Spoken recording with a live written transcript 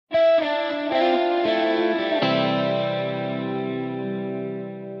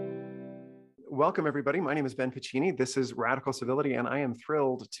Welcome, everybody. My name is Ben Piccini. This is Radical Civility, and I am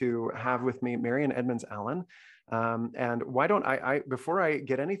thrilled to have with me Marian Edmonds-Allen. And why don't before I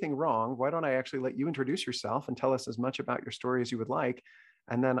get anything wrong, why don't I actually let you introduce yourself and tell us as much about your story as you would like.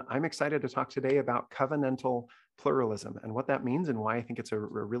 And then I'm excited to talk today about covenantal pluralism and what that means and why I think it's a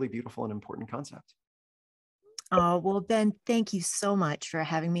really beautiful and important concept. Oh, well, Ben, thank you so much for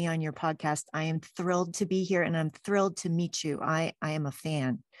having me on your podcast. I am thrilled to be here and I'm thrilled to meet you. I am a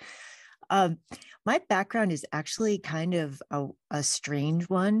fan. My background is actually kind of a strange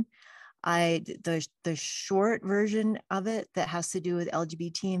one. The short version of it that has to do with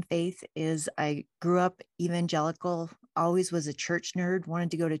LGBT and faith is I grew up evangelical, always was a church nerd,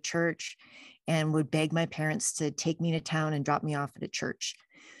 wanted to go to church, and would beg my parents to take me to town and drop me off at a church.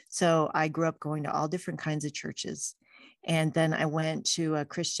 So I grew up going to all different kinds of churches. And then I went to a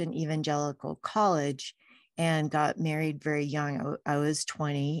Christian evangelical college and got married very young. I was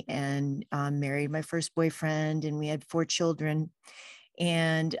 20 and married my first boyfriend, and we had 4 children.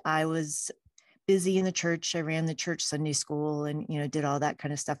 And I was busy in the church. I ran the church Sunday school and, did all that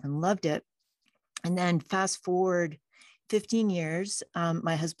kind of stuff and loved it. And then fast forward 15 years,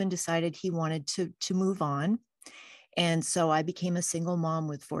 my husband decided he wanted to move on. And so I became a single mom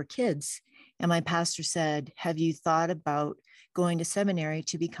with 4 kids. And my pastor said, have you thought about going to seminary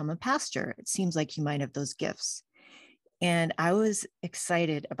to become a pastor? It seems like you might have those gifts. And I was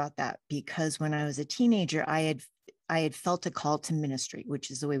excited about that because when I was a teenager, I had felt a call to ministry,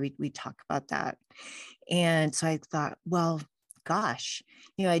 which is the way we talk about that. And so I thought, well, gosh,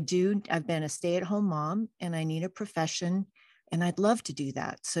 I've been a stay-at-home mom and I need a profession and I'd love to do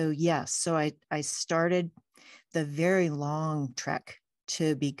that. So yes, so I started the very long trek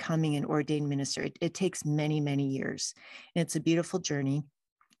to becoming an ordained minister. It takes many, many years. And it's a beautiful journey.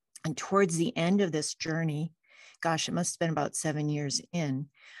 And towards the end of this journey, gosh, it must have been about 7 years in,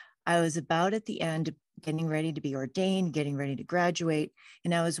 I was about at the end, getting ready to be ordained, getting ready to graduate.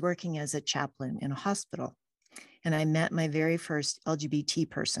 And I was working as a chaplain in a hospital. And I met my very first LGBT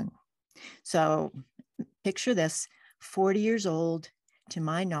person. So picture this, 40 years old. To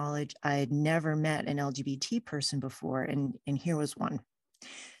my knowledge, I had never met an LGBT person before, and here was one.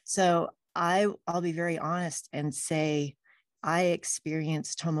 So I'll be very honest and say I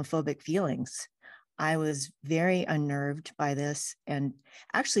experienced homophobic feelings. I was very unnerved by this and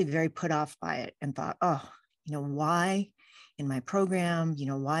actually very put off by it and thought, oh, why in my program,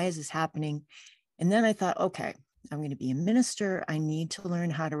 why is this happening? And then I thought, okay, I'm going to be a minister. I need to learn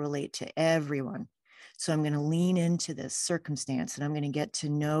how to relate to everyone. So I'm going to lean into this circumstance and I'm going to get to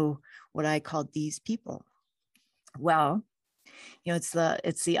know what I called these people. Well, it's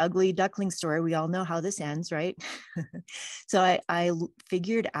the ugly duckling story. We all know how this ends, right? So I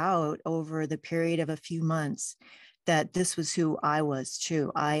figured out over the period of a few months that this was who I was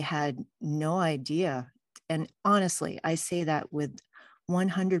too. I had no idea. And honestly, I say that with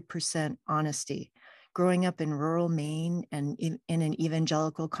 100% honesty. Growing up in rural Maine and in an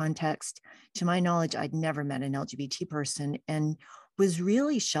evangelical context, to my knowledge, I'd never met an LGBT person and was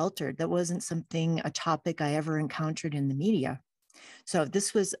really sheltered. That wasn't a topic I ever encountered in the media. So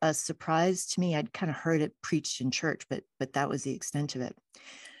this was a surprise to me. I'd kind of heard it preached in church, but that was the extent of it.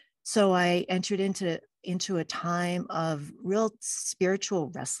 So I entered into a time of real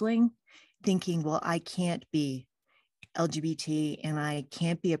spiritual wrestling, thinking, well, I can't be LGBT and I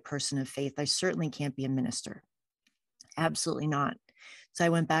can't be a person of faith. I certainly can't be a minister. Absolutely not. So I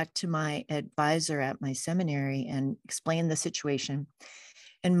went back to my advisor at my seminary and explained the situation.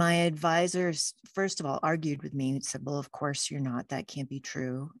 And my advisors, first of all, argued with me and said, well, of course you're not. That can't be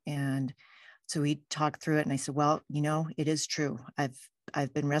true. And so we talked through it and I said, well, it is true.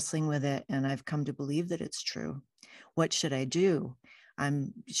 I've been wrestling with it and I've come to believe that it's true. What should I do?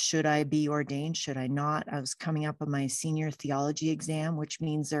 Should I be ordained? Should I not? I was coming up on my senior theology exam, which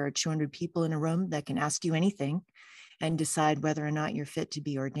means there are 200 people in a room that can ask you anything and decide whether or not you're fit to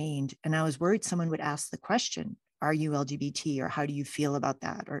be ordained. And I was worried someone would ask the question, are you LGBT or how do you feel about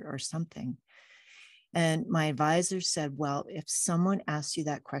that or something? And my advisor said, well, if someone asks you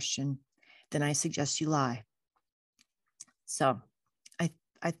that question, then I suggest you lie. So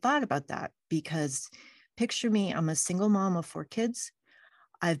I thought about that because picture me, I'm a single mom of 4 kids.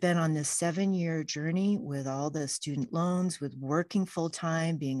 I've been on this 7-year journey with all the student loans, with working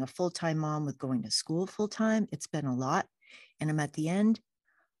full-time, being a full-time mom, with going to school full-time. It's been a lot. And I'm at the end,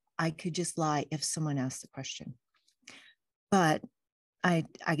 I could just lie if someone asked the question. But I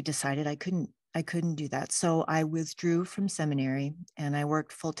decided I couldn't do that. So I withdrew from seminary and I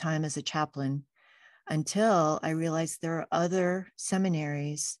worked full-time as a chaplain until I realized there are other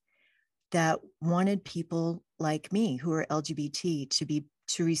seminaries that wanted people like me who are LGBT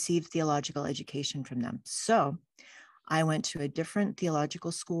to receive theological education from them. So I went to a different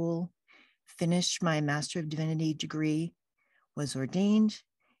theological school, finished my Master of Divinity degree, was ordained,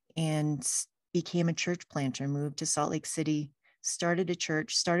 and became a church planter, moved to Salt Lake City, started a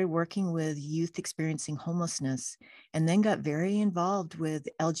church, started working with youth experiencing homelessness, and then got very involved with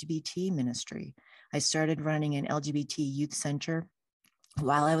LGBT ministry. I started running an LGBT youth center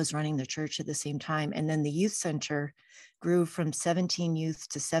while I was running the church at the same time. And then the youth center grew from 17 youth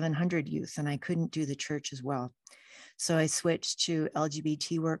to 700 youth, and I couldn't do the church as well. So I switched to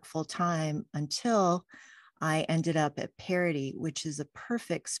LGBT work full time until I ended up at Parity, which is a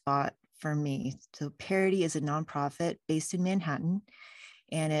perfect spot for me. So Parity is a nonprofit based in Manhattan,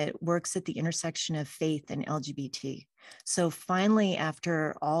 and it works at the intersection of faith and LGBT. So finally,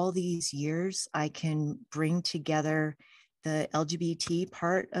 after all these years, I can bring together the LGBT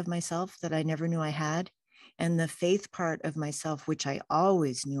part of myself that I never knew I had, and the faith part of myself, which I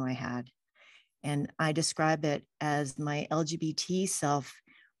always knew I had. And I describe it as my LGBT self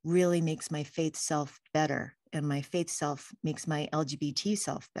really makes my faith self better, and my faith self makes my LGBT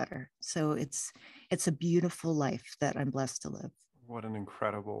self better. So it's a beautiful life that I'm blessed to live. What an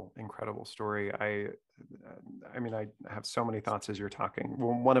incredible, incredible story. I mean, I have so many thoughts as you're talking.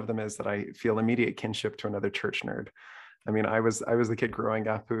 Well, one of them is that I feel immediate kinship to another church nerd. I mean, I was the kid growing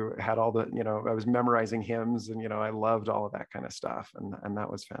up who had all the, I was memorizing hymns, and, I loved all of that kind of stuff. And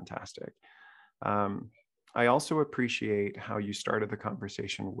that was fantastic. I also appreciate how you started the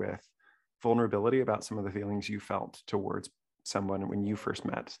conversation with vulnerability about some of the feelings you felt towards someone when you first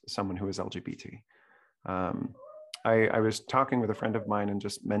met someone who was LGBT. I was talking with a friend of mine and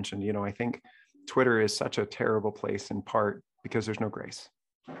just mentioned, I think Twitter is such a terrible place in part because there's no grace.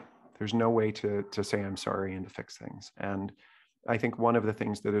 There's no way to say I'm sorry and to fix things. And I think one of the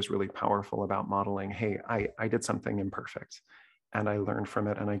things that is really powerful about modeling, hey, I did something imperfect and I learned from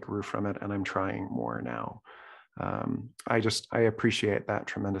it and I grew from it and I'm trying more now. I appreciate that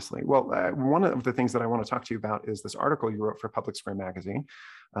tremendously. Well, one of the things that I want to talk to you about is this article you wrote for Public Square Magazine,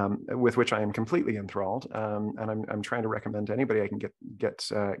 with which I am completely enthralled, and I'm trying to recommend to anybody I can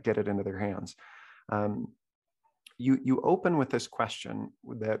get it into their hands. You open with this question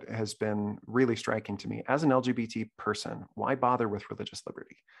that has been really striking to me. As an LGBT person, why bother with religious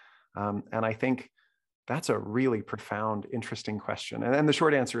liberty? And I think that's a really profound, interesting question. And the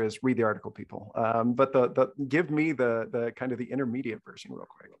short answer is read the article, people. But give me the kind of the intermediate version real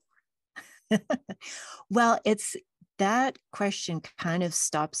quick. Well, that question kind of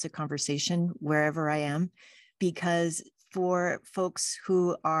stops the conversation wherever I am, because for folks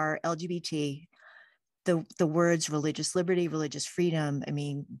who are LGBT, the words religious liberty, religious freedom, I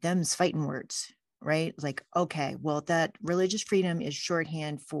mean, them's fighting words, right? Like, okay, well, that religious freedom is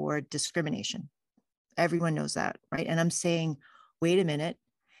shorthand for discrimination. Everyone knows that, right? And I'm saying, wait a minute.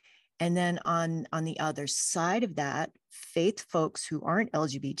 And then on the other side of that, faith folks who aren't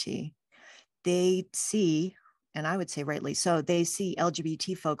LGBT, they see, and I would say rightly so, they see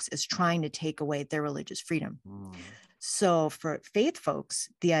LGBT folks as trying to take away their religious freedom. So for faith folks,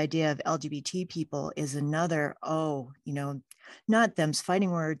 the idea of LGBT people is another, not them's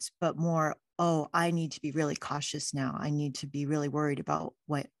fighting words, but more, I need to be really cautious now. I need to be really worried about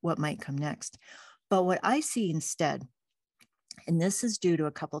what might come next. But what I see instead, and this is due to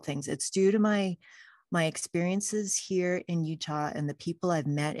a couple of things. It's due to my experiences here in Utah and the people I've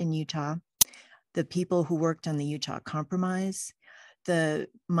met in Utah, the people who worked on the Utah Compromise,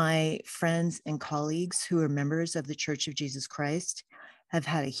 my friends and colleagues who are members of the Church of Jesus Christ have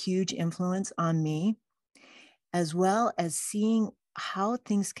had a huge influence on me, as well as seeing how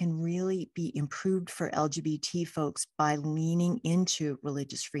things can really be improved for LGBT folks by leaning into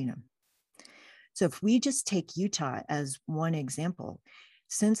religious freedom. So if we just take Utah as one example,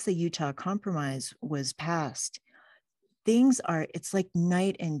 since the Utah Compromise was passed, it's like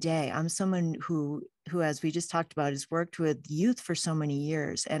night and day. I'm someone who, as we just talked about, has worked with youth for so many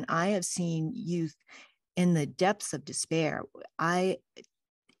years, and I have seen youth in the depths of despair.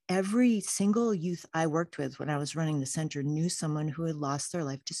 Every single youth I worked with when I was running the center knew someone who had lost their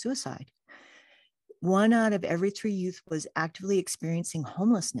life to suicide. 1 out of every 3 youth was actively experiencing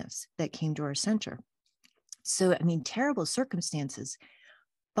homelessness that came to our center. So, I mean, terrible circumstances,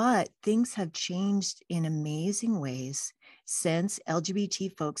 but things have changed in amazing ways since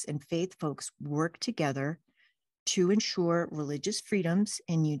LGBT folks and faith folks work together to ensure religious freedoms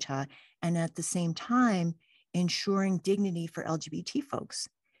in Utah, and at the same time, ensuring dignity for LGBT folks.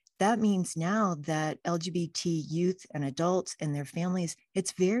 That means now that LGBT youth and adults and their families,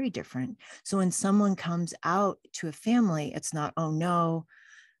 it's very different. So when someone comes out to a family, it's not, oh no,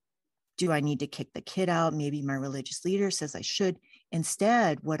 do I need to kick the kid out? Maybe my religious leader says I should.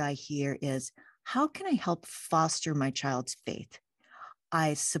 Instead, what I hear is, how can I help foster my child's faith?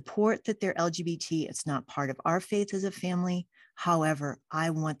 I support that they're LGBT. It's not part of our faith as a family. However, I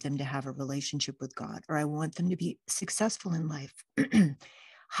want them to have a relationship with God, or I want them to be successful in life.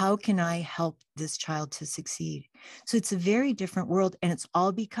 How can I help this child to succeed? So it's a very different world, and it's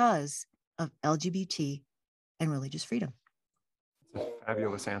all because of LGBT and religious freedom. It's a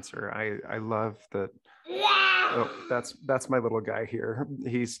fabulous answer. I love that. Oh, that's my little guy here.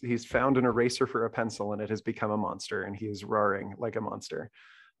 He's found an eraser for a pencil, and it has become a monster, and he is roaring like a monster.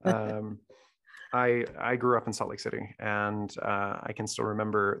 I grew up in Salt Lake City, and I can still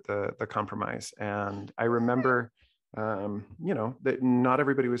remember the compromise. And I remember, that not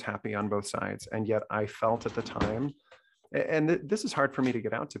everybody was happy on both sides, and yet I felt at the time. And this is hard for me to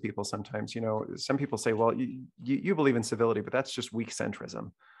get out to people sometimes. Some people say, well, you believe in civility, but that's just weak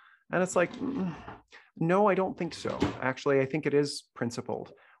centrism. And it's like, no, I don't think so. Actually, I think it is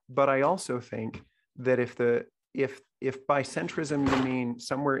principled. But I also think that if by centrism you mean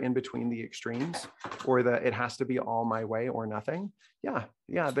somewhere in between the extremes, or that it has to be all my way or nothing,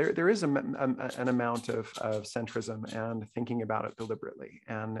 there is an amount of centrism and thinking about it deliberately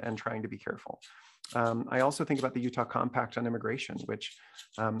and trying to be careful. I also think about the Utah Compact on Immigration, which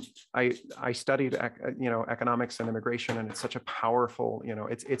I studied, economics and immigration, and it's such a powerful,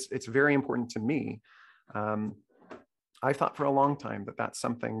 it's very important to me. I thought for a long time that that's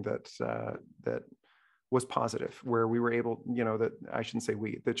something that was positive, where we were able, that I shouldn't say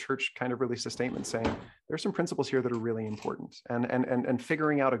we, the church kind of released a statement saying there's some principles here that are really important, and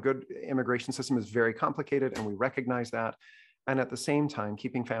figuring out a good immigration system is very complicated, and we recognize that. And at the same time,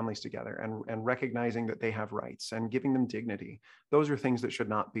 keeping families together and recognizing that they have rights and giving them dignity. Those are things that should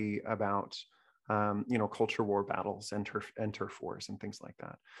not be about, culture war battles and turf wars and things like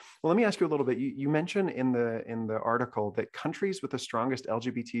that. Well, let me ask you a little bit. You mentioned in the article that countries with the strongest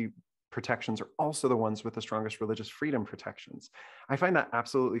LGBT protections are also the ones with the strongest religious freedom protections. I find that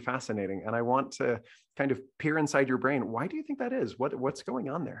absolutely fascinating, and I want to kind of peer inside your brain. Why do you think that is? What's going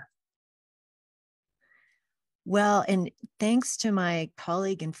on there? Well, and thanks to my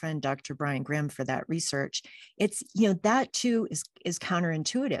colleague and friend, Dr. Brian Grimm, for that research. It's, that too is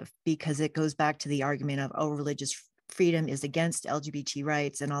counterintuitive, because it goes back to the argument of, religious freedom is against LGBT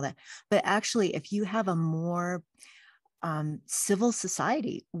rights and all that. But actually, if you have a more civil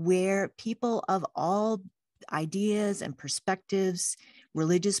society where people of all ideas and perspectives,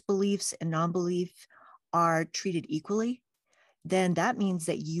 religious beliefs and non-belief are treated equally, then that means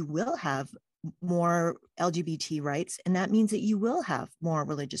that you will have more LGBT rights, and that means that you will have more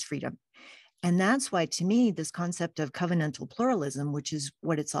religious freedom. And that's why, to me, this concept of covenantal pluralism, which is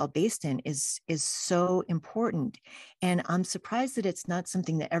what it's all based in, is so important. And I'm surprised that it's not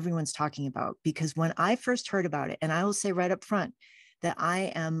something that everyone's talking about, because when I first heard about it, and I will say right up front that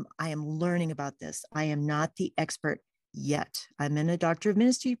I am learning about this. I am not the expert yet. I'm in a Doctor of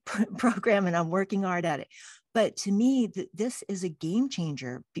Ministry program, and I'm working hard at it. But to me, this is a game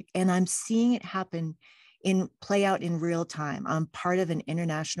changer, and I'm seeing it play out in real time. I'm part of an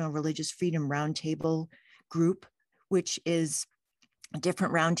International Religious Freedom Roundtable group, which is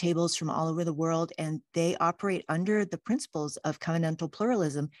different roundtables from all over the world, and they operate under the principles of covenantal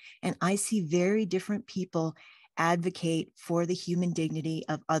pluralism. And I see very different people advocate for the human dignity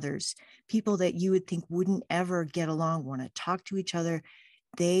of others, people that you would think wouldn't ever get along, want to talk to each other.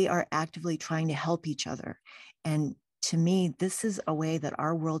 They are actively trying to help each other. And to me, this is a way that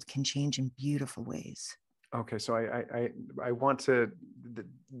our world can change in beautiful ways. Okay, so I want to,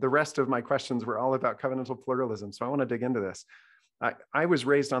 the rest of my questions were all about covenantal pluralism. So I want to dig into this. I was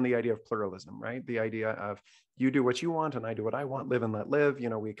raised on the idea of pluralism, right? The idea of you do what you want and I do what I want, live and let live.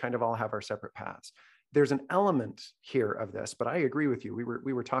 We kind of all have our separate paths. There's an element here of this, but I agree with you.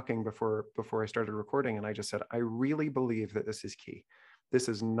 We were talking before I started recording, and I just said, I really believe that this is key. This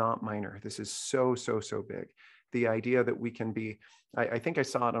is not minor. This is so big. The idea that we can be, I think I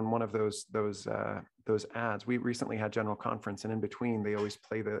saw it on one of those ads. We recently had General Conference, and in between they always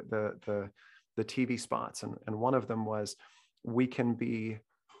play the TV spots, and one of them was, we can be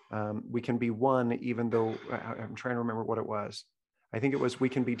one, even though, I'm trying to remember what it was. I think it was, we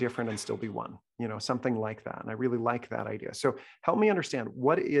can be different and still be one, something like that. And I really like that idea. So help me understand,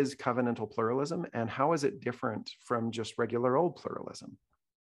 what is covenantal pluralism, and how is it different from just regular old pluralism?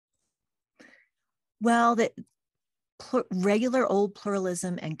 Well, the regular old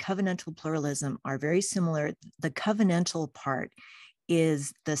pluralism and covenantal pluralism are very similar. The covenantal part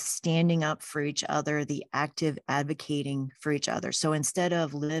is the standing up for each other, the active advocating for each other. So instead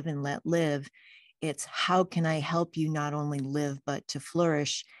of live and let live, it's how can I help you not only live, but to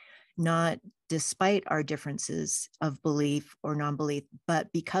flourish, not despite our differences of belief or non-belief,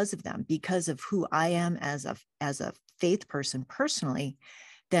 but because of them, because of who I am as a faith person personally,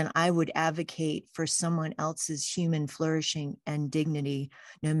 then I would advocate for someone else's human flourishing and dignity,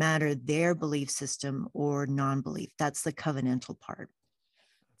 no matter their belief system or non-belief. That's the covenantal part.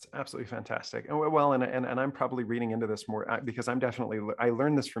 It's absolutely fantastic. Well, and I'm probably reading into this more because I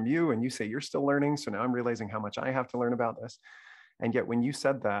learned this from you, and you say you're still learning. So now I'm realizing how much I have to learn about this. And yet when you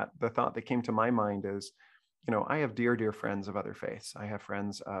said that, the thought that came to my mind is, I have dear, dear friends of other faiths. I have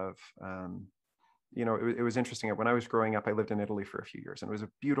friends of, it was interesting. When I was growing up, I lived in Italy for a few years, and it was a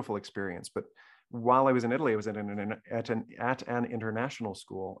beautiful experience. But while I was in Italy, I was at an international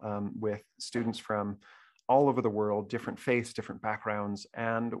school with students from all over the world, different faiths, different backgrounds.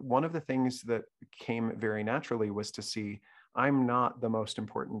 And one of the things that came very naturally was to see I'm not the most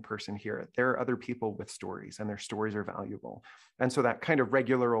important person here. There are other people with stories, and their stories are valuable. And so that kind of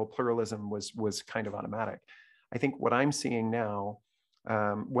regular old pluralism was kind of automatic. I think what I'm seeing now,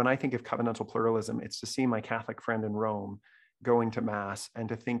 when I think of covenantal pluralism, it's to see my Catholic friend in Rome going to Mass and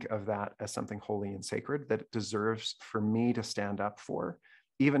to think of that as something holy and sacred that it deserves for me to stand up for,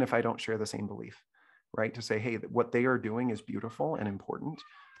 even if I don't share the same belief, right? To say, hey, what they are doing is beautiful and important.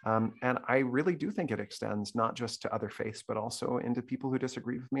 And I really do think it extends not just to other faiths, but also into people who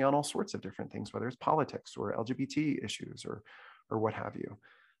disagree with me on all sorts of different things, whether it's politics or LGBT issues or what have you.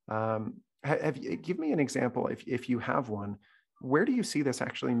 Give me an example, if you have one. Where do you see this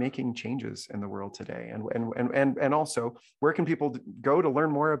actually making changes in the world today? And also, where can people go to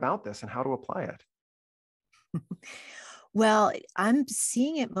learn more about this and how to apply it? Well, I'm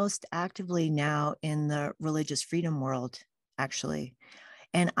seeing it most actively now in the religious freedom world, actually.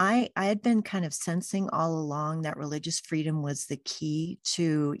 And I had been kind of sensing all along that religious freedom was the key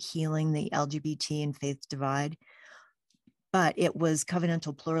to healing the LGBT and faith divide. But it was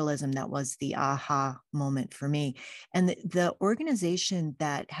covenantal pluralism that was the aha moment for me. And the organization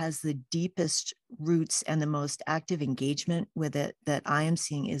that has the deepest roots and the most active engagement with it that I am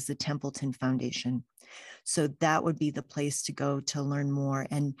seeing is the Templeton Foundation. So that would be the place to go to learn more.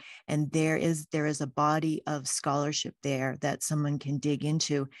 And there is a body of scholarship there that someone can dig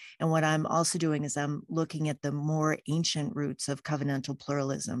into. And what I'm also doing is I'm looking at the more ancient roots of covenantal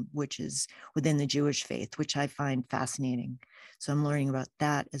pluralism, which is within the Jewish faith, which I find fascinating. So I'm learning about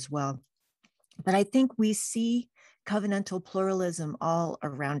that as well. But I think we see covenantal pluralism all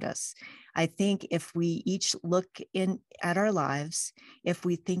around us. I think if we each look in at our lives, if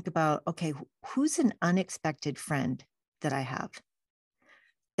we think about, okay, who's an unexpected friend that I have?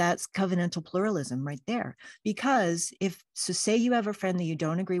 That's covenantal pluralism right there. Because say you have a friend that you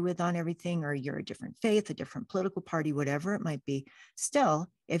don't agree with on everything, or you're a different faith, a different political party, whatever it might be, still,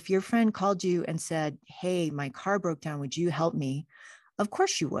 if your friend called you and said, hey, my car broke down, would you help me? Of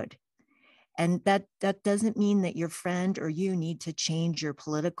course you would. And that doesn't mean that your friend or you need to change your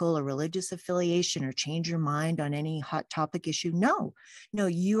political or religious affiliation or change your mind on any hot topic issue. No,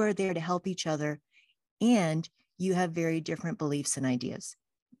 you are there to help each other, and you have very different beliefs and ideas.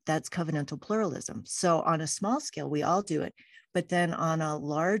 That's covenantal pluralism. So on a small scale, we all do it. But then on a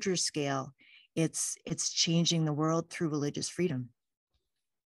larger scale, it's changing the world through religious freedom.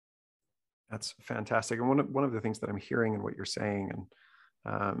 That's fantastic. And one of the things that I'm hearing in what you're saying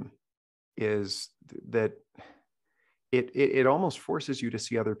is that it almost forces you to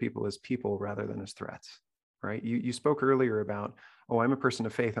see other people as people rather than as threats, right? You spoke earlier about, oh, I'm a person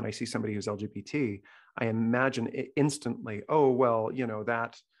of faith and I see somebody who's LGBT. I imagine instantly, oh, well,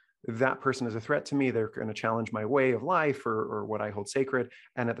 that person is a threat to me. They're going to challenge my way of life or what I hold sacred.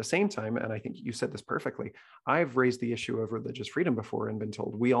 And at the same time, and I think you said this perfectly, I've raised the issue of religious freedom before and been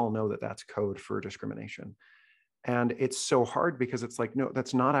told, we all know that that's code for discrimination. And it's so hard because it's like, no,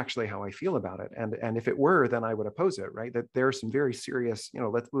 that's not actually how I feel about it. And if it were, then I would oppose it, right? That there are some very serious,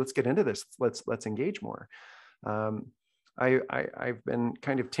 let's get into this. Let's engage more. I've been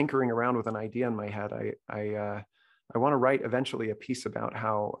kind of tinkering around with an idea in my head. I want to write eventually a piece about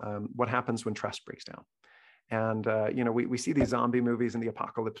how what happens when trust breaks down. And we see these zombie movies and the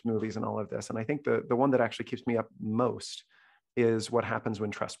apocalypse movies and all of this. And I think the one that actually keeps me up most is what happens when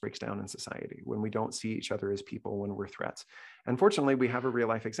trust breaks down in society, when we don't see each other as people, when we're threats. Unfortunately, we have a real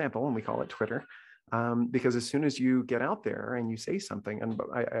life example, and we call it Twitter. Because as soon as you get out there and you say something, and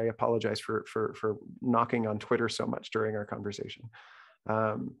I apologize for knocking on Twitter so much during our conversation.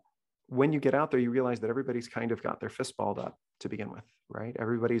 When you get out there, you realize that everybody's kind of got their fist balled up to begin with, right?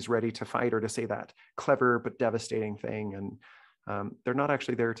 Everybody's ready to fight or to say that clever but devastating thing. And they're not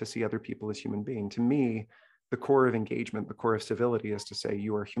actually there to see other people as human beings. To me, the core of engagement, the core of civility is to say,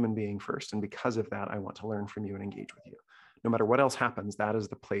 you are a human being first. And because of that, I want to learn from you and engage with you. no matter what else happens, that is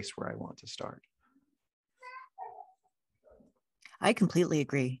the place where I want to start. I completely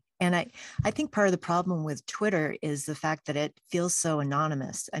agree. And I think part of the problem with Twitter is the fact that it feels so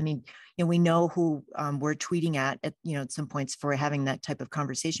anonymous. I mean, we know who we're tweeting at some points for having that type of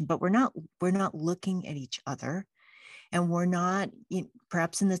conversation, but we're not looking at each other, and we're not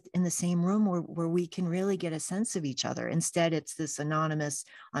perhaps in the same room where we can really get a sense of each other. Instead, it's this anonymous,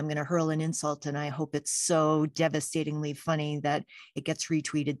 I'm going to hurl an insult and I hope it's so devastatingly funny that it gets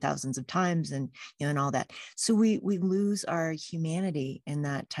retweeted thousands of times and all that. So we lose our humanity in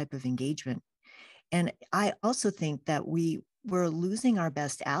that type of engagement. And I also think that we're losing our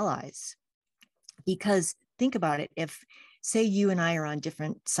best allies, because think about it. If, say, you and I are on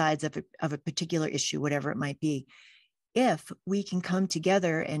different sides of a particular issue, whatever it might be, if we can come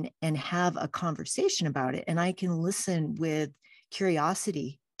together and have a conversation about it, and I can listen with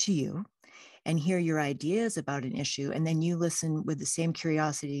curiosity to you and hear your ideas about an issue, and then you listen with the same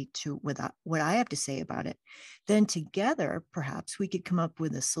curiosity to what I have to say about it, then together, perhaps we could come up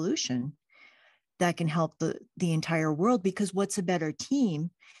with a solution that can help the entire world. Because what's a better team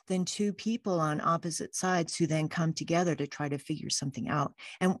than two people on opposite sides who then come together to try to figure something out?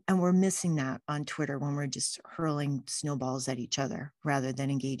 And we're missing that on Twitter when we're just hurling snowballs at each other rather than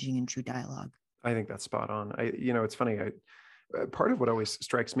engaging in true dialogue. I think that's spot on. It's funny. Part of what always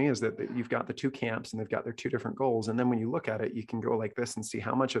strikes me is that you've got the two camps and they've got their two different goals. And then when you look at it, you can go like this and see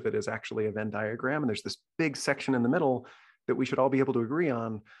how much of it is actually a Venn diagram. And there's this big section in the middle that we should all be able to agree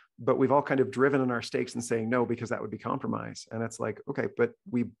on, but we've all kind of driven in our stakes and saying no, because that would be compromise. And it's like, okay, but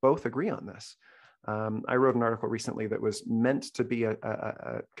we both agree on this. I wrote an article recently that was meant to be a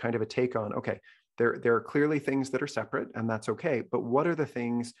kind of a take on, okay, there are clearly things that are separate, and that's okay. But what are the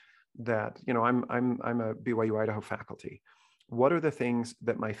things that, I'm a BYU Idaho faculty. What are the things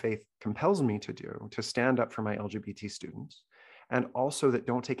that my faith compels me to do to stand up for my LGBT students, and also that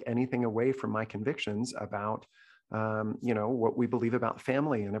don't take anything away from my convictions about what we believe about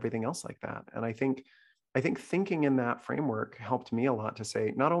family and everything else like that. And I think thinking in that framework helped me a lot to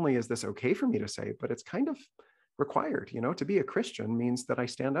say, not only is this okay for me to say, but it's kind of required. To be a Christian means that I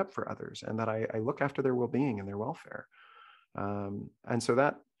stand up for others and that I look after their well-being and their welfare. And so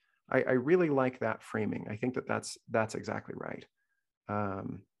that I really like that framing. I think that's exactly right.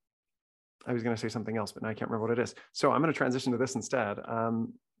 I was going to say something else, but now I can't remember what it is. So I'm going to transition to this instead.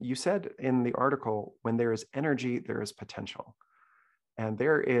 You said in the article, when there is energy, there is potential. And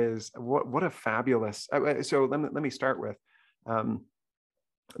there is, what a fabulous, so let me start with,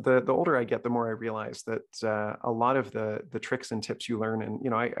 the older I get, the more I realize that a lot of the tricks and tips you learn,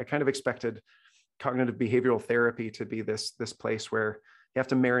 and, I kind of expected cognitive behavioral therapy to be this place where you have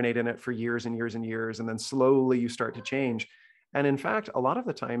to marinate in it for years and years and years, and then slowly you start to change. And in fact, a lot of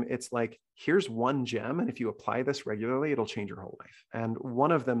the time it's like, here's one gem, and if you apply this regularly, it'll change your whole life. And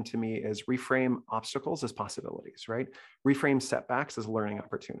one of them to me is reframe obstacles as possibilities, right? Reframe setbacks as learning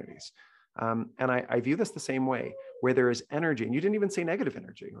opportunities. And I view this the same way, where there is energy, and you didn't even say negative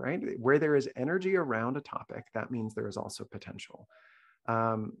energy, right? Where there is energy around a topic, that means there is also potential.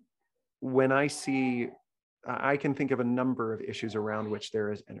 When I can think of a number of issues around which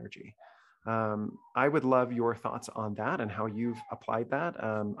there is energy. I would love your thoughts on that and how you've applied that.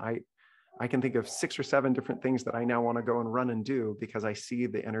 I can think of 6 or 7 different things that I now want to go and run and do because I see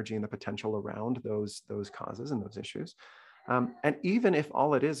the energy and the potential around those causes and those issues. And even if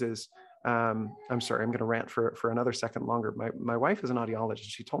all it is, I'm sorry, I'm going to rant for another second longer. My wife is an audiologist.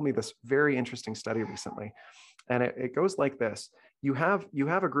 She told me this very interesting study recently, and it goes like this. You have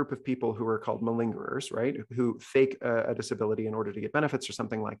a group of people who are called malingerers, right? Who fake a disability in order to get benefits or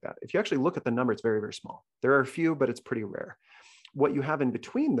something like that. If you actually look at the number, it's very, very small. There are a few, but it's pretty rare. What you have in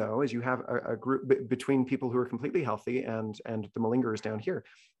between, though, is you have a group between people who are completely healthy and the malingerers down here.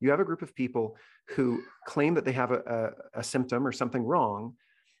 You have a group of people who claim that they have a symptom or something wrong.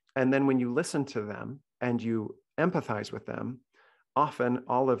 And then when you listen to them and you empathize with them, often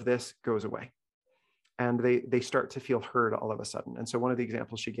all of this goes away. And they start to feel heard all of a sudden. And so one of the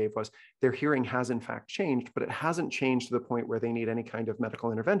examples she gave was their hearing has in fact changed, but it hasn't changed to the point where they need any kind of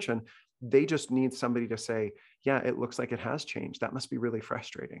medical intervention. They just need somebody to say, yeah, it looks like it has changed. That must be really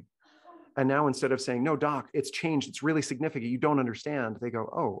frustrating. And now instead of saying, no, doc, it's changed, it's really significant, you don't understand, they go,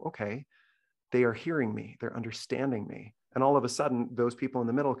 oh, okay. They are hearing me, they're understanding me. And all of a sudden, those people in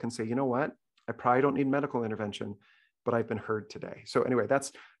the middle can say, you know what, I probably don't need medical intervention, but I've been heard today. So anyway,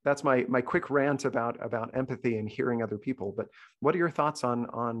 that's my quick rant about empathy and hearing other people. But what are your thoughts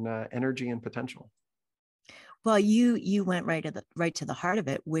on energy and potential? Well, you went right to the heart of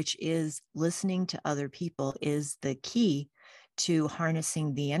it, which is listening to other people is the key to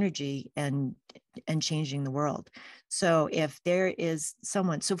harnessing the energy and changing the world. So if there is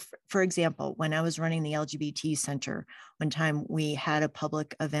someone, so for example, when I was running the LGBT center, one time we had a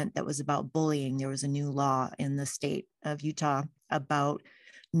public event that was about bullying. There was a new law in the state of Utah about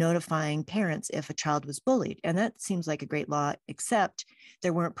notifying parents if a child was bullied. And that seems like a great law, except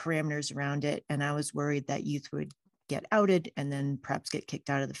there weren't parameters around it. And I was worried that youth would get outed and then perhaps get kicked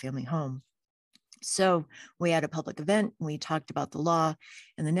out of the family home. So we had a public event, we talked about the law,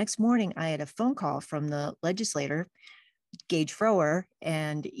 and the next morning I had a phone call from the legislator, Gage Frower,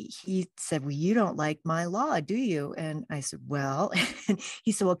 and he said, well, you don't like my law, do you? And I said, well, and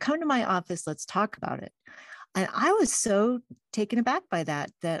he said, well, come to my office, let's talk about it. And I was so taken aback by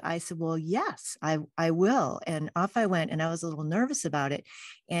that, that I said, well, yes, I will. And off I went, and I was a little nervous about it.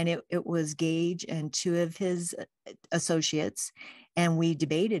 And it was Gage and two of his associates. And we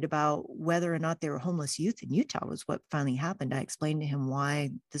debated about whether or not there were homeless youth in Utah was what finally happened. I explained to him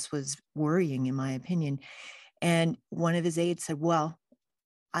why this was worrying, in my opinion. And one of his aides said, well,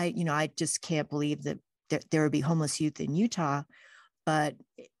 I just can't believe that there would be homeless youth in Utah, but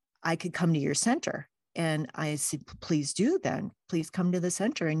I could come to your center. And I said, please do then. Please come to the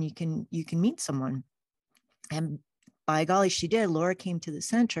center and you can meet someone. And by golly, she did. Laura came to the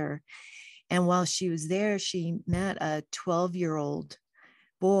center. And while she was there, she met a 12-year-old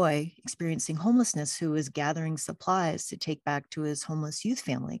boy experiencing homelessness who was gathering supplies to take back to his homeless youth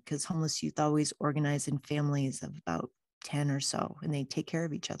family, because homeless youth always organize in families of about 10 or so, and they take care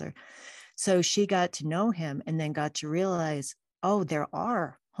of each other. So she got to know him and then got to realize, oh, there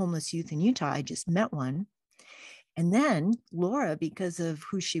are homeless youth in Utah. I just met one. And then Laura, because of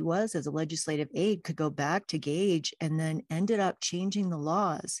who she was as a legislative aide, could go back to Gage and then ended up changing the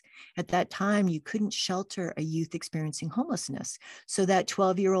laws. At that time, you couldn't shelter a youth experiencing homelessness. So that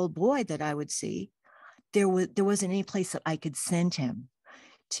 12-year-old boy that I would see, there wasn't any place that I could send him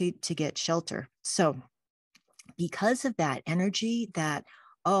to get shelter. So because of that energy, that,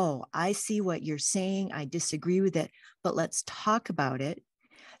 oh, I see what you're saying, I disagree with it, but let's talk about it,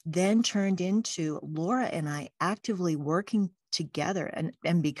 then turned into Laura and I actively working together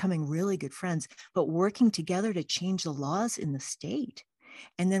and becoming really good friends, but working together to change the laws in the state,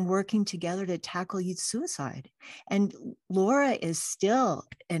 and then working together to tackle youth suicide. And Laura is still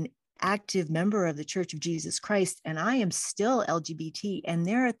an active member of the Church of Jesus Christ, and I am still LGBT, and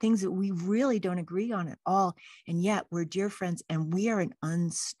there are things that we really don't agree on at all, and yet we're dear friends, and we are an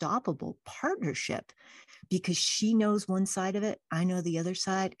unstoppable partnership, because she knows one side of it, I know the other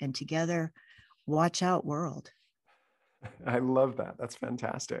side, and together, watch out, world. I love that. That's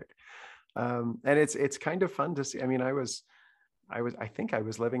fantastic. And it's kind of fun to see. I mean, I think I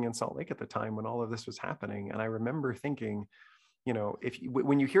was living in Salt Lake at the time when all of this was happening, and I remember thinking,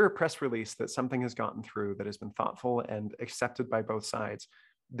 when you hear a press release that something has gotten through that has been thoughtful and accepted by both sides,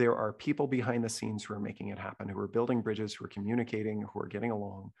 there are people behind the scenes who are making it happen, who are building bridges, who are communicating, who are getting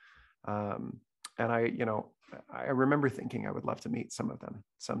along. And I remember thinking I would love to meet some of them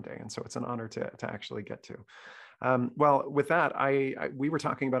someday. And so it's an honor to actually get to. Well, with that, we were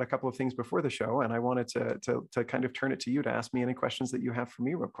talking about a couple of things before the show, and I wanted to kind of turn it to you to ask me any questions that you have for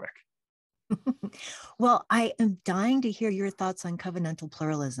me real quick. Well, I am dying to hear your thoughts on covenantal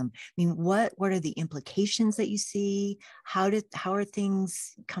pluralism. I mean, what are the implications that you see? How are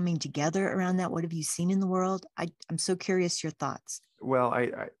things coming together around that? What have you seen in the world? I'm so curious your thoughts. Well,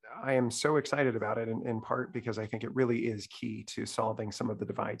 I am so excited about it in part because I think it really is key to solving some of the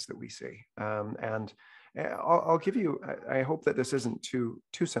divides that we see. And I'll give you, I hope that this isn't too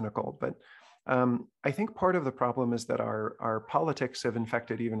cynical, but I think part of the problem is that our politics have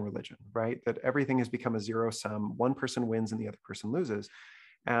infected even religion, right? That everything has become a zero sum. One person wins and the other person loses.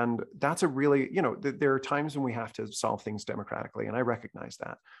 And that's a really, there are times when we have to solve things democratically, and I recognize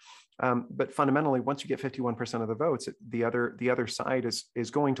that. But fundamentally, once you get 51% of the votes, the other side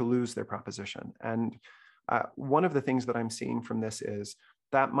is going to lose their proposition. And one of the things that I'm seeing from this is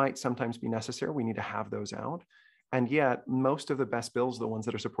that might sometimes be necessary. We need to have those out. And yet most of the best bills are the ones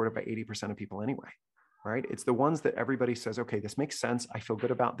that are supported by 80% of people anyway, right? It's the ones that everybody says, okay, this makes sense. I feel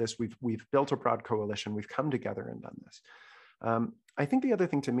good about this. We've built a broad coalition. We've come together and done this. I think the other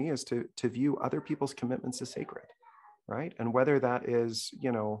thing to me is to view other people's commitments as sacred, right? And whether that is,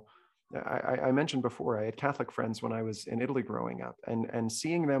 I mentioned before, I had Catholic friends when I was in Italy growing up, and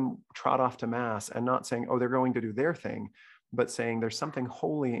seeing them trot off to mass and not saying, oh, they're going to do their thing, but saying there's something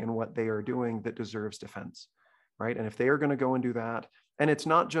holy in what they are doing that deserves defense. Right. And if they are going to go and do that, and it's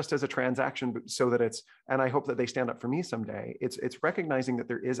not just as a transaction, but so that and I hope that they stand up for me someday, it's recognizing that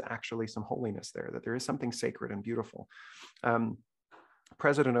there is actually some holiness there, that there is something sacred and beautiful.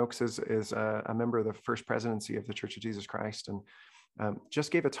 President Oaks is a member of the first presidency of the Church of Jesus Christ, and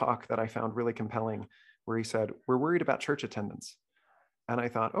just gave a talk that I found really compelling, where he said, "We're worried about church attendance." And I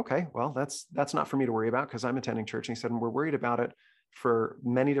thought, okay, well, that's not for me to worry about because I'm attending church. And he said, and we're worried about it for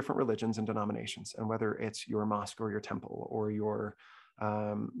many different religions and denominations, and whether it's your mosque or your temple or your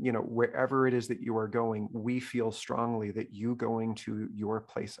wherever it is that you are going, we feel strongly that you going to your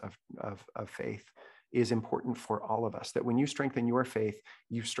place of faith is important for all of us, that when you strengthen your faith,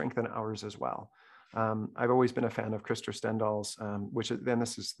 you strengthen ours as well. I've always been a fan of Krister Stendhal's, which then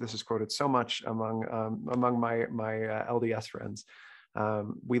this is quoted so much among my LDS friends.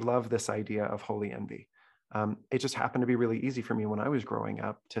 We love this idea of holy envy. It just happened to be really easy for me when I was growing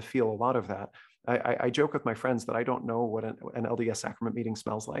up to feel a lot of that. I joke with my friends that I don't know what an LDS sacrament meeting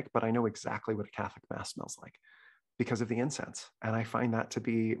smells like, but I know exactly what a Catholic Mass smells like because of the incense. And I find that to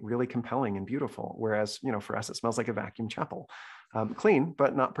be really compelling and beautiful. Whereas, for us, it smells like a vacuum chapel, clean,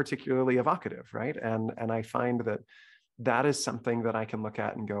 but not particularly evocative, right? And I find that is something that I can look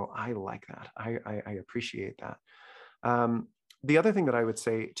at and go, I like that. I appreciate that. The other thing that I would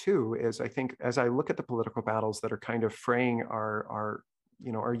say too is, I think as I look at the political battles that are kind of fraying our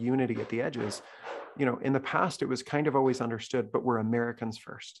unity at the edges, in the past it was kind of always understood, but we're Americans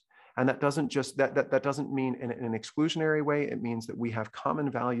first. And that doesn't just that doesn't mean in an exclusionary way. It means that we have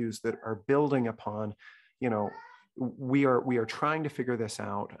common values that are building upon, we are trying to figure this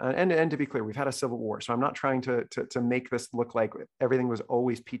out. And to be clear, we've had a civil war, so I'm not trying to make this look like everything was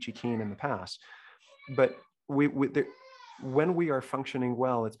always peachy keen in the past. But when we are functioning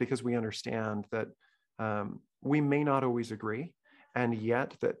well, it's because we understand that we may not always agree, and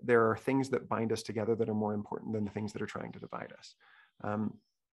yet that there are things that bind us together that are more important than the things that are trying to divide us.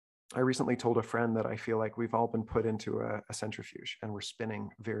 I recently told a friend that I feel like we've all been put into a centrifuge and we're spinning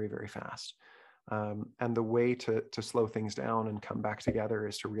very, very fast. And the way to slow things down and come back together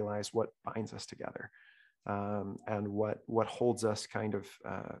is to realize what binds us together, and what holds us kind of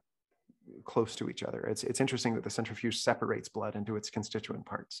close to each other. It's interesting that the centrifuge separates blood into its constituent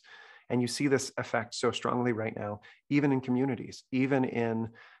parts. And you see this effect so strongly right now, even in communities, even in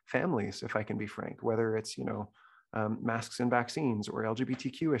families, if I can be frank, whether it's, masks and vaccines or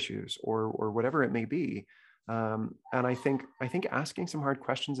LGBTQ issues or whatever it may be. And I think asking some hard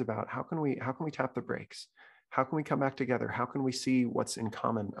questions about how can we tap the brakes? How can we come back together? How can we see what's in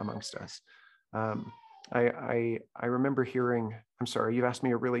common amongst us? I remember hearing, I'm sorry, you've asked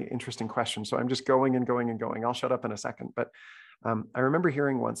me a really interesting question, so I'm just going and going and going. I'll shut up in a second. But I remember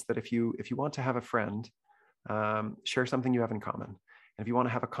hearing once that if you want to have a friend, share something you have in common. And if you want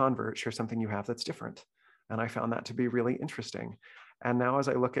to have a convert, share something you have that's different. And I found that to be really interesting. And now as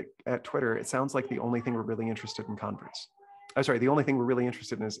I look at Twitter, it sounds like the only thing we're really interested in converts. The only thing we're really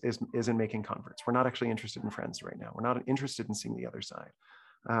interested in is in making converts. We're not actually interested in friends right now. We're not interested in seeing the other side.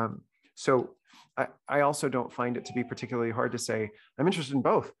 So I also don't find it to be particularly hard to say, I'm interested in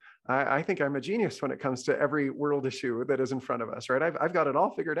both. I think I'm a genius when it comes to every world issue that is in front of us, right? I've got it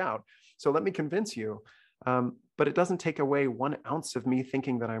all figured out. So let me convince you. But it doesn't take away 1 ounce of me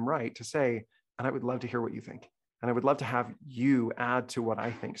thinking that I'm right to say, and I would love to hear what you think. And I would love to have you add to what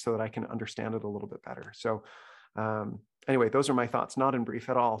I think so that I can understand it a little bit better. So anyway, those are my thoughts, not in brief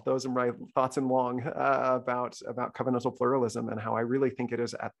at all. Those are my thoughts in long about covenantal pluralism and how I really think it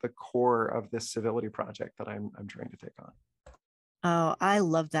is at the core of this civility project that I'm trying to take on. Oh, I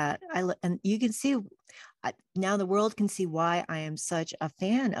love that. And you can see now the world can see why I am such a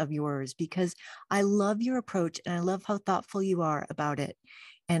fan of yours, because I love your approach and I love how thoughtful you are about it.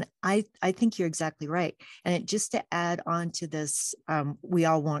 And I think you're exactly right. And just to add on to this, we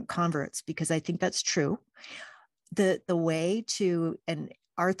all want converts, because I think that's true. The way to, and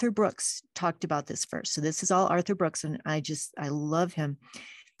Arthur Brooks talked about this first. So this is all Arthur Brooks, and I love him.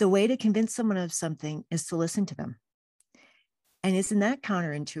 The way to convince someone of something is to listen to them. And isn't that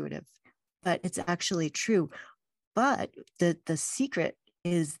counterintuitive? But it's actually true. But the secret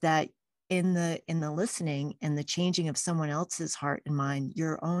is that in the listening and the changing of someone else's heart and mind,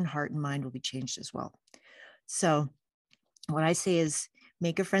 your own heart and mind will be changed as well. So what I say is,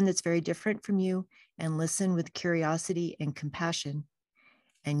 make a friend that's very different from you and listen with curiosity and compassion,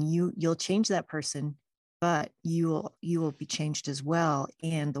 and you'll change that person, but you will be changed as well,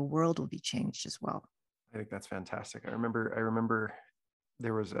 and the world will be changed as well. I think that's fantastic. I remember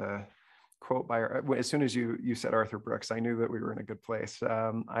there was a quote by, as soon as you said Arthur Brooks, I knew that we were in a good place.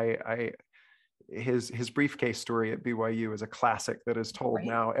 His briefcase story at BYU is a classic that is told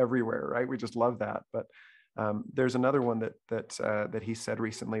now everywhere, right? We just love that. But there's another one that he said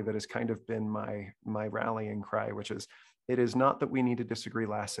recently that has kind of been my rallying cry, which is, it is not that we need to disagree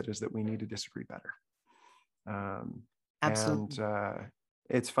less, it is that we need to disagree better. Absolutely.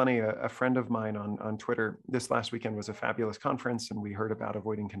 It's funny, a friend of mine on Twitter this last weekend was a fabulous conference, and we heard about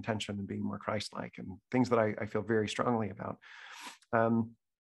avoiding contention and being more Christ-like and things that I feel very strongly about.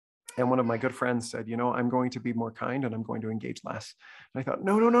 And one of my good friends said, I'm going to be more kind and I'm going to engage less. And I thought,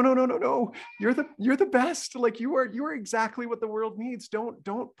 no, no, no, no, no, no, no. You're the best. Like you are exactly what the world needs.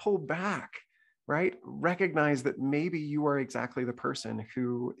 Don't pull back, right? Recognize that maybe you are exactly the person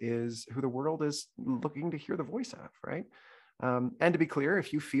who the world is looking to hear the voice of, right? And to be clear,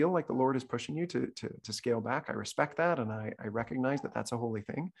 if you feel like the Lord is pushing you to scale back, I respect that. And I recognize that that's a holy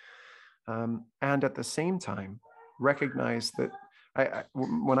thing. And at the same time, recognize that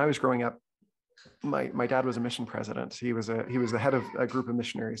when I was growing up, my dad was a mission president. He was the head of a group of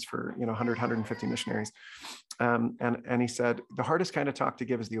missionaries for 150 missionaries. And he said, the hardest kind of talk to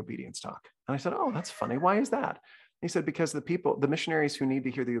give is the obedience talk. And I said, oh, that's funny. Why is that? He said, because the missionaries who need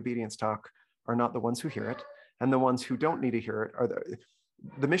to hear the obedience talk are not the ones who hear it. And the ones who don't need to hear it are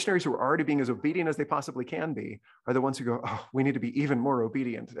the missionaries who are already being as obedient as they possibly can be are the ones who go, oh, we need to be even more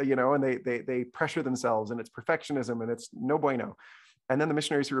obedient, and they pressure themselves, and it's perfectionism and it's no bueno. And then the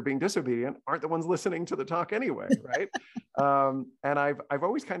missionaries who are being disobedient aren't the ones listening to the talk anyway, right? And I've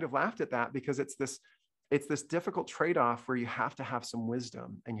always kind of laughed at that because it's this difficult trade-off where you have to have some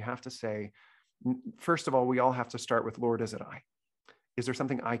wisdom and you have to say, first of all, we all have to start with, Lord, is it I? Is there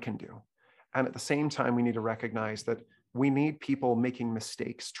something I can do? And at the same time, we need to recognize that we need people making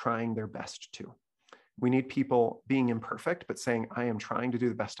mistakes, trying their best to. We need people being imperfect, but saying, I am trying to do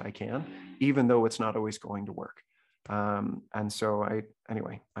the best I can, even though it's not always going to work. And so I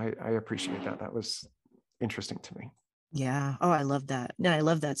appreciate that. That was interesting to me. Yeah. Oh, I love that. No, I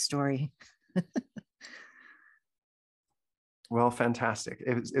love that story. Well, fantastic.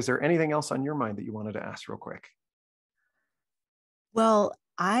 Is there anything else on your mind that you wanted to ask real quick? Well,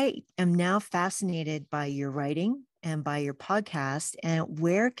 I am now fascinated by your writing and by your podcast. And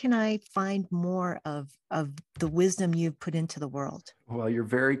where can I find more of the wisdom you've put into the world? Well, you're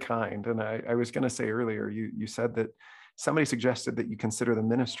very kind. And I was going to say earlier, you said that somebody suggested that you consider the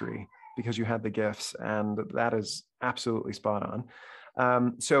ministry because you had the gifts, and that is absolutely spot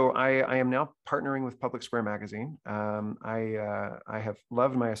on. So I am now partnering with Public Square Magazine. I have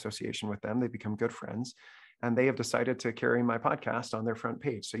loved my association with them. They've become good friends. And they have decided to carry my podcast on their front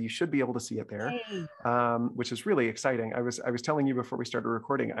page. So you should be able to see it there, which is really exciting. I was telling you before we started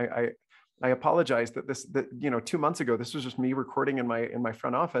recording, I apologize that 2 months ago, this was just me recording in my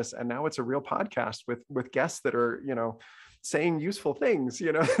front office. And now it's a real podcast with guests that are, saying useful things.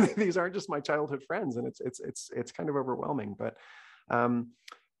 These aren't just my childhood friends, and it's kind of overwhelming. But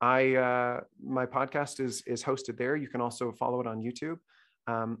my podcast is hosted there. You can also follow it on YouTube.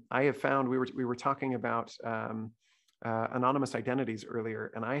 I have found we were talking about anonymous identities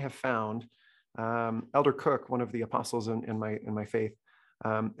earlier, and I have found Elder Cook, one of the apostles in my faith,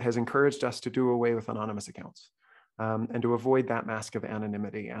 has encouraged us to do away with anonymous accounts and to avoid that mask of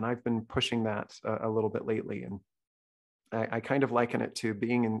anonymity. And I've been pushing that a little bit lately, and I kind of liken it to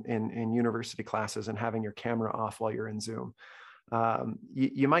being in university classes and having your camera off while you're in Zoom.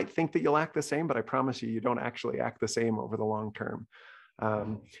 You might think that you'll act the same, but I promise you don't actually act the same over the long term.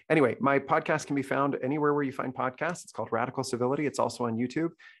 Anyway, my podcast can be found anywhere where you find podcasts. It's called Radical Civility. It's also on YouTube.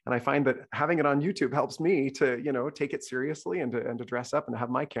 And I find that having it on YouTube helps me to, take it seriously and to dress up and to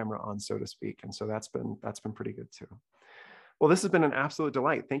have my camera on, so to speak. And so that's been pretty good too. Well, this has been an absolute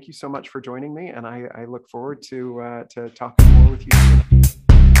delight. Thank you so much for joining me. And I look forward to talking more with you soon.